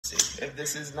If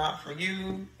this is not for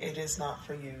you, it is not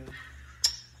for you.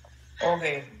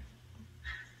 Okay.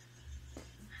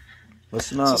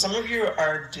 Listen So up. some of you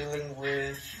are dealing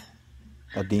with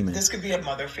A demon. this could be a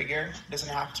mother figure.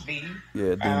 Doesn't have to be. Yeah,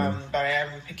 a demon. But I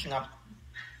am picking up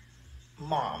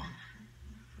mom.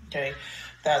 Okay.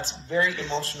 That's very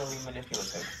emotionally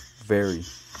manipulative. Very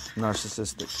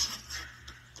narcissistic.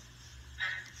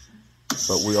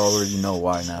 But we already know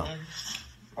why now.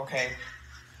 Okay.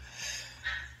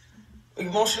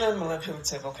 Emotionally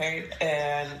manipulative, okay?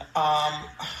 And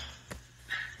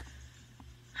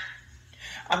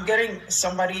I'm getting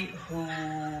somebody who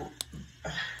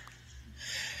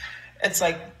it's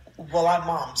like, well, I'm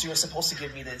mom, so you're supposed to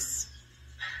give me this.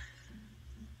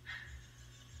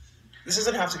 This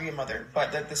doesn't have to be a mother,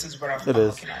 but this is what I'm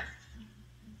looking at.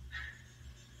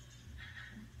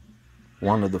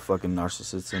 One of the fucking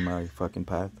narcissists in my fucking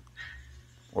path.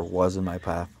 Or was in my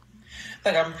path.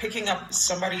 Like, I'm picking up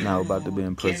somebody now who about to be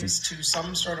in prison. gives to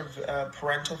some sort of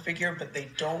parental figure, but they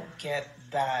don't get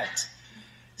that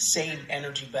same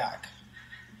energy back.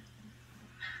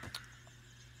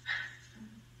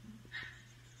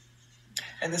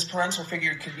 And this parental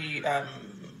figure could be,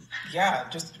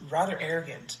 just rather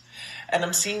arrogant. And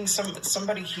I'm seeing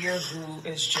somebody here who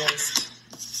is just,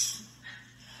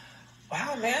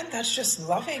 wow, man, that's just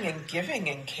loving and giving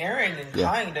and caring and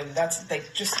kind. And that's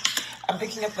like just, I'm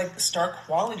picking up like the star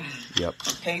quality. Yep.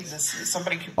 Okay, this is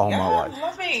somebody could, all my life.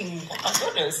 Loving. Oh my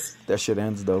goodness. That shit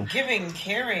ends though. Giving,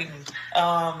 caring.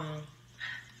 Someone's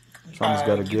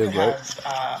got to give, right?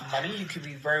 Have money. You could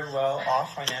be very well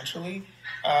off financially.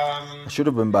 I should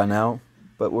have been by now,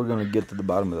 but we're gonna get to the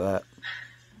bottom of that.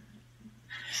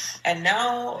 And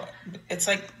now it's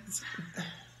like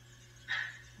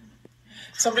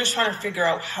somebody's trying to figure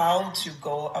out how to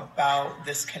go about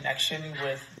this connection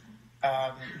with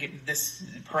this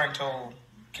parental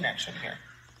connection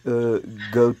here.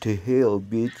 Go to hell,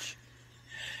 bitch.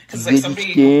 Because like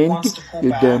somebody wants to pull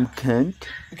back, damn cunt.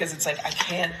 Because it's like I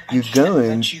can't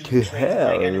going let you to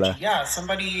hell. Yeah,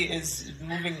 somebody is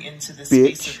moving into this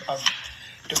space of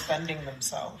defending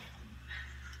themselves.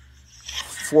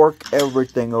 Fork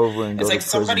everything over and go to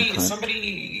prison.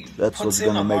 Somebody. That's what's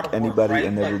gonna make anybody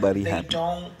and everybody happy.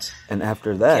 And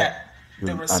after that,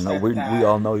 I know we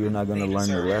all know you're not gonna learn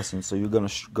your lesson, so you're gonna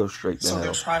go straight to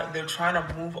hell. So they're trying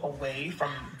to move away from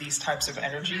these types of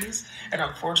energies, and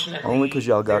unfortunately, only because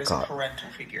y'all got caught. A parental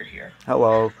figure here.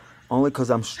 Hello, only because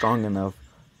I'm strong enough.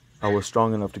 I was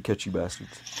strong enough to catch you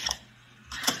bastards.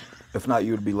 If not,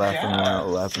 you would be laughing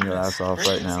your ass off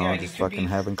right now, just fucking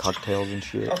having cocktails and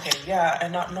shit. Okay, yeah,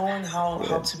 and not knowing how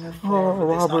to move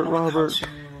forward. Robert.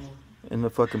 In the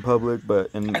fucking public, but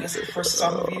I guess for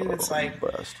some of you, it's like,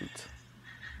 bastards.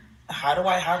 How do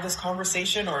I have this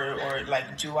conversation, or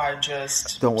like, do I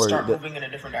just start moving in a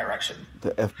different direction?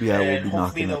 The FBI will be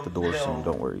knocking at the door soon.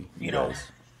 Don't worry, you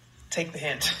guys. Take the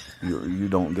hint. You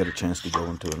don't get a chance to go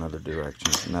into another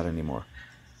direction. Not anymore.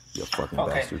 You fucking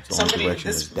bastards. The only direction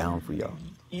is down for y'all.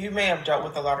 You may have dealt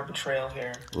with a lot of betrayal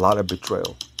here. A lot of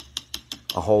betrayal.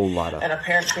 A whole lot of. And a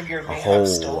parent figure may have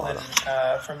stolen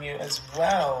from you as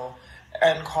well,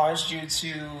 and caused you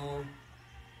to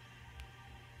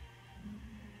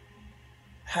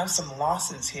have some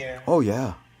losses here. Oh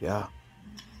yeah, yeah.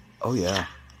 Oh yeah.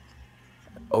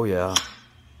 Oh yeah.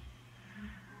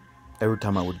 Every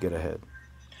time I would get ahead.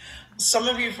 Some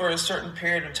of you, for a certain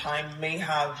period of time, may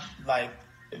have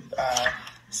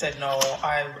said no.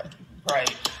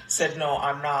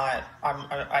 I'm not.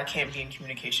 I can't be in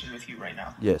communication with you right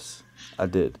now. Yes, I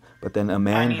did. But then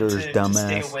Amanda's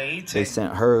dumbass, they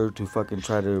sent her to fucking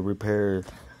try to repair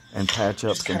and patch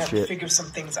up some shit. Figure some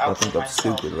things out. I think I'm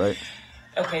stupid, right?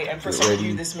 Okay, and for some of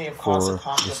you, this may have caused a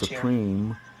conflict the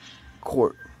Supreme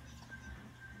Court,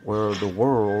 where the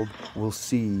world will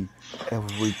see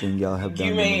everything y'all have done.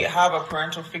 You may have a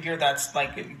parental figure that's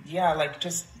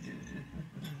just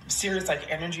serious,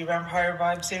 like energy vampire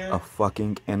vibes here. A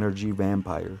fucking energy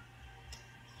vampire.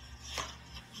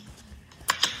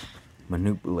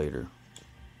 Manipulator.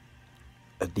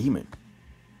 A demon.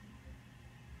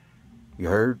 You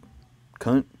heard?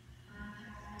 Cunt.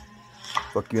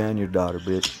 Fuck you and your daughter,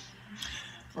 bitch.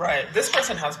 Right. This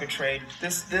person has betrayed.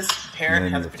 This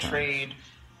parent has betrayed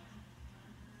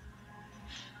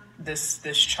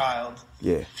this child.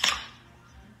 Yeah.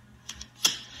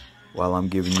 While I'm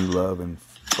giving you love and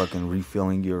fucking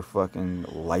refilling your fucking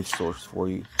life source for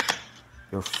you.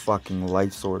 Your fucking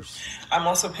life source. I'm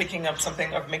also picking up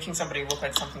something of making somebody look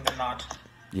like something they're not.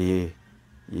 Yeah.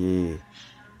 Yeah.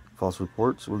 False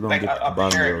reports? We're going to get to the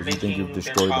bottom of those. You think you've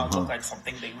destroyed them, huh? Look like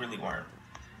something they really weren't.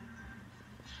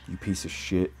 You piece of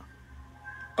shit.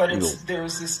 But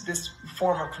there's this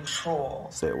form of control.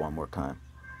 Say it one more time.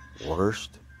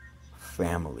 Worst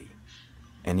family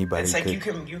anybody it's like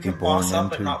could you can boss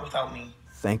up, but not without me.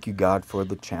 Thank you, God, for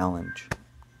the challenge.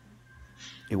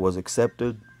 It was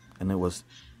accepted and it was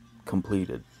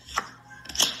completed.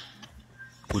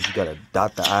 We just gotta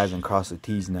dot the I's and cross the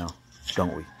T's now,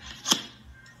 don't we?